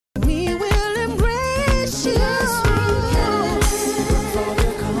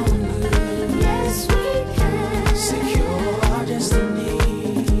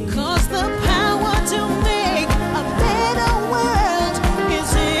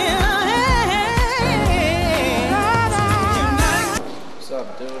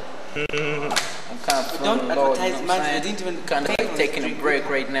I didn't even kind of like taking a break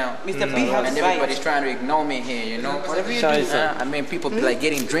right now. Mr. B has and everybody's trying to ignore me here, you know. Whatever you do, I mean, people be like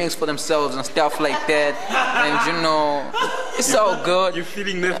getting drinks for themselves and stuff like that, and you know, it's all good. You're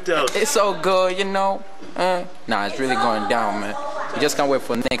feeling left out. It's all good, you know. Nah, it's really going down, man. You just can't wait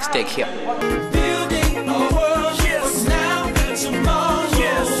for the next take here. Building a world, yes, now and tomorrow,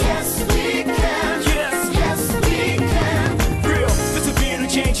 yes. Yes, we can. Yes, we can. Real, this is being a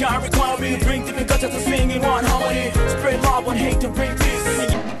change. I require me to bring different cultures to sing in one harmony. Spread love and hate to bring peace.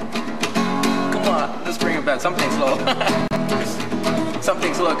 Come on, let's bring it back. Something slow.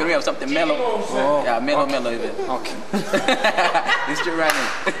 Something slow. Can we have something mellow? Oh, yeah, mellow is it? Okay. This is running.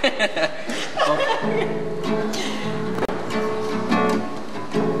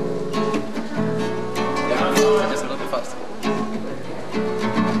 Just a little bit faster.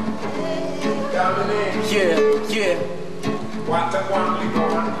 Yeah.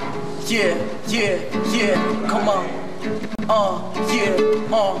 Come on.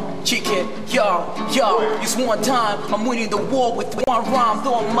 Kick it, yo, it's one time, I'm winning the war with one rhyme,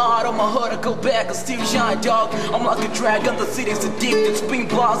 though I'm out of my hood, I go back and still shine, dog. I'm like a dragon, the city's addicted, spin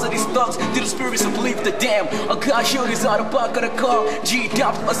bars of these thugs, to the spirits of belief, the damn. I got shorties out the back of the car,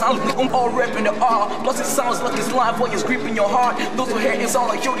 G-Dop, I sound like I'm all rapping the R, plus it sounds like it's live while you're gripping your heart. Those who hear it sound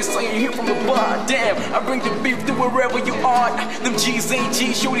like yo, they saying you hear from the bar, damn. I bring the beef to wherever you are, them G's ain't G,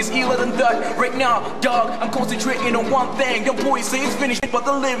 shorties iller than that. Right now, dog, I'm concentrating on one thing, them boys say it's finished, but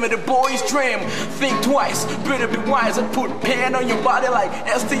the limit, the boy's dream. Think twice, better be wise. I put pen on your body like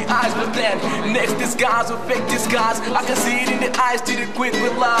STIs, but then next disguise will fake disguise. I can see it in the eyes, did it quick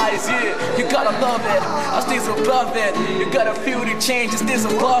with lies. Yeah, you gotta love it, I stay above it. You gotta feel the change, just stay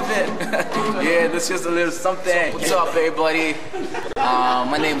above it. Yeah, that's just a little something. What's up, everybody?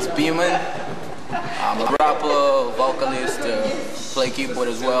 My name's Beeman. I'm a rapper, vocalist, play keyboard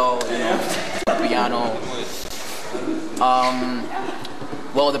as well, you know, piano.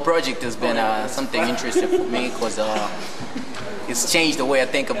 Well, the project has been something interesting for me because it's changed the way I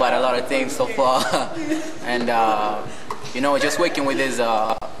think about a lot of things so far. And you know, just working with these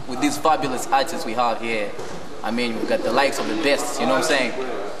fabulous artists we have here. I mean, we've got the likes of the best. You know what I'm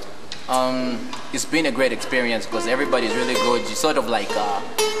saying? It's been a great experience because everybody's really good. You sort of like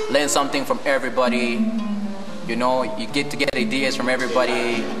learn something from everybody. You know, you get to get ideas from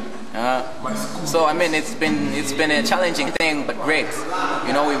everybody. So I mean, it's been a challenging thing, but great.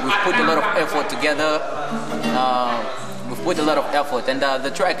 You know, we've put a lot of effort together. We've put a lot of effort, and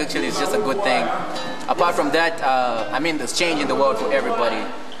the track actually is just a good thing. Apart from that, I mean, there's change in the world for everybody.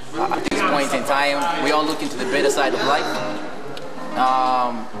 At this point in time, we all look into the better side of life.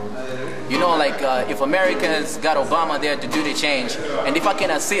 You know, like if Americans got Obama there to do the change, and if I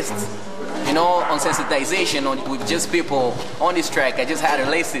can assist, you know, on sensitization with just people on this track, I just had to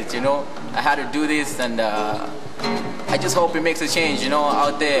lace it, you know. I had to do this, and I just hope it makes a change, you know,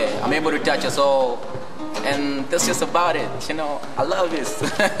 out there. I'm able to touch us all, and that's just about it, you know. I love this.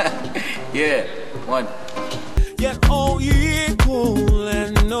 Yeah, one. Yet all equal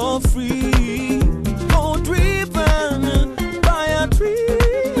and no free, all driven by a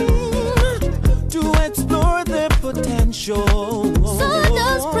dream to explore their potential. So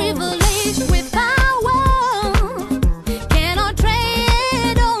does privilege with power cannot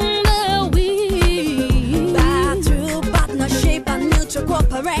trade on the wheel. But through partnership and mutual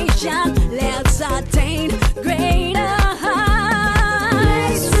cooperation, let's attain greater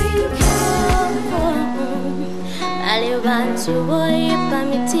heights. Alibantu boyipa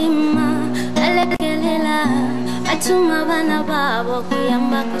mitima alekelela atuma bana babo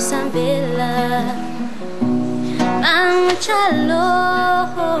kuyamba kusambela. Chalo,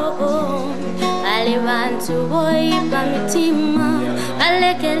 alibantu boyipa mitima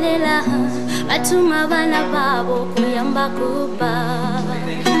alekelela atuma bana babo kuyamba kupa.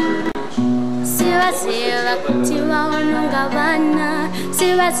 Siwazeba kuti waononga bana,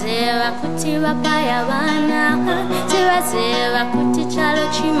 siwazeba kuti wapaya bana, siwazeba kuti chalo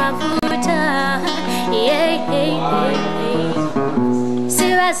chimavuta.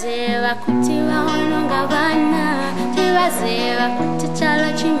 Siwazeba kuti waononga bana, siwazeba kuti chalo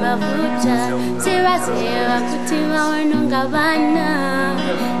chimavuta, siwazeba kuti waononga bana.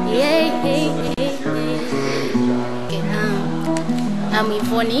 I'm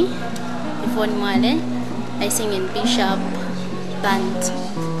Yvonne Mwale. I sing in Bishop Band.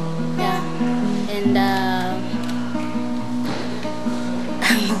 Yeah, and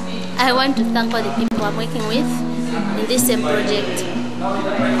I want to thank all the people I'm working with in this same project.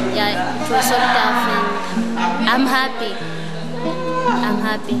 Yeah, it was so tough, and I'm happy.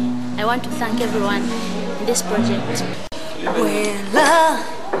 I want to thank everyone in this project. Well,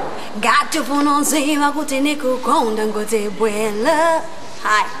 Gachoponosema kutiniku konda ngote bwela.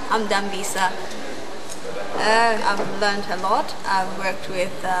 Hi, I'm Dambisa. I've learned a lot. I've worked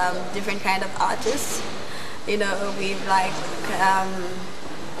with different kind of artists. You know, we've like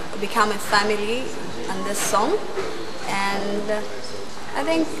become a family on this song, and I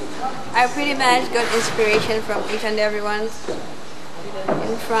think I pretty much got inspiration from each and everyone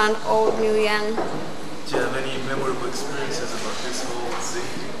in front, old, new, young. Do you have any memorable experiences about this whole thing?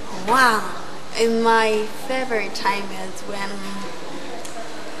 Wow, and my favorite time is when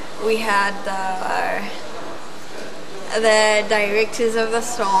we had the directors of the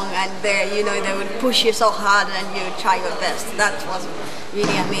song, and they, you know, they would push you so hard and you would try your best. That was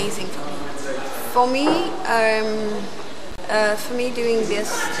really amazing for me. For me doing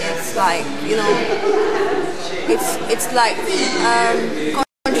this, it's like, you know, it's like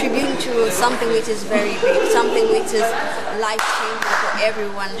contributing to something which is very big, something which is life-changing for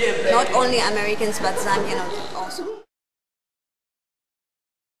everyone, not only Americans but Zambians also.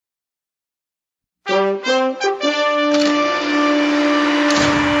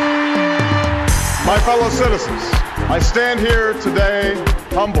 My fellow citizens, I stand here today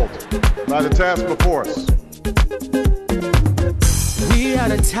humbled by the task before us. We are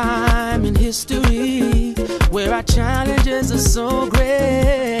at a time in history where our challenges are so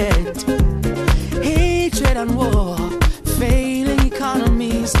great. Hatred and war, failing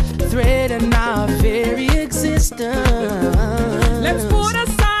economies, threaten our very existence. Let's put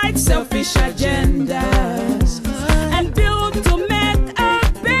aside selfish agendas and build to make a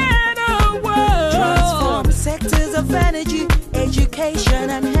better world. Transform sectors of energy, education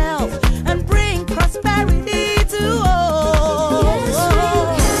and health.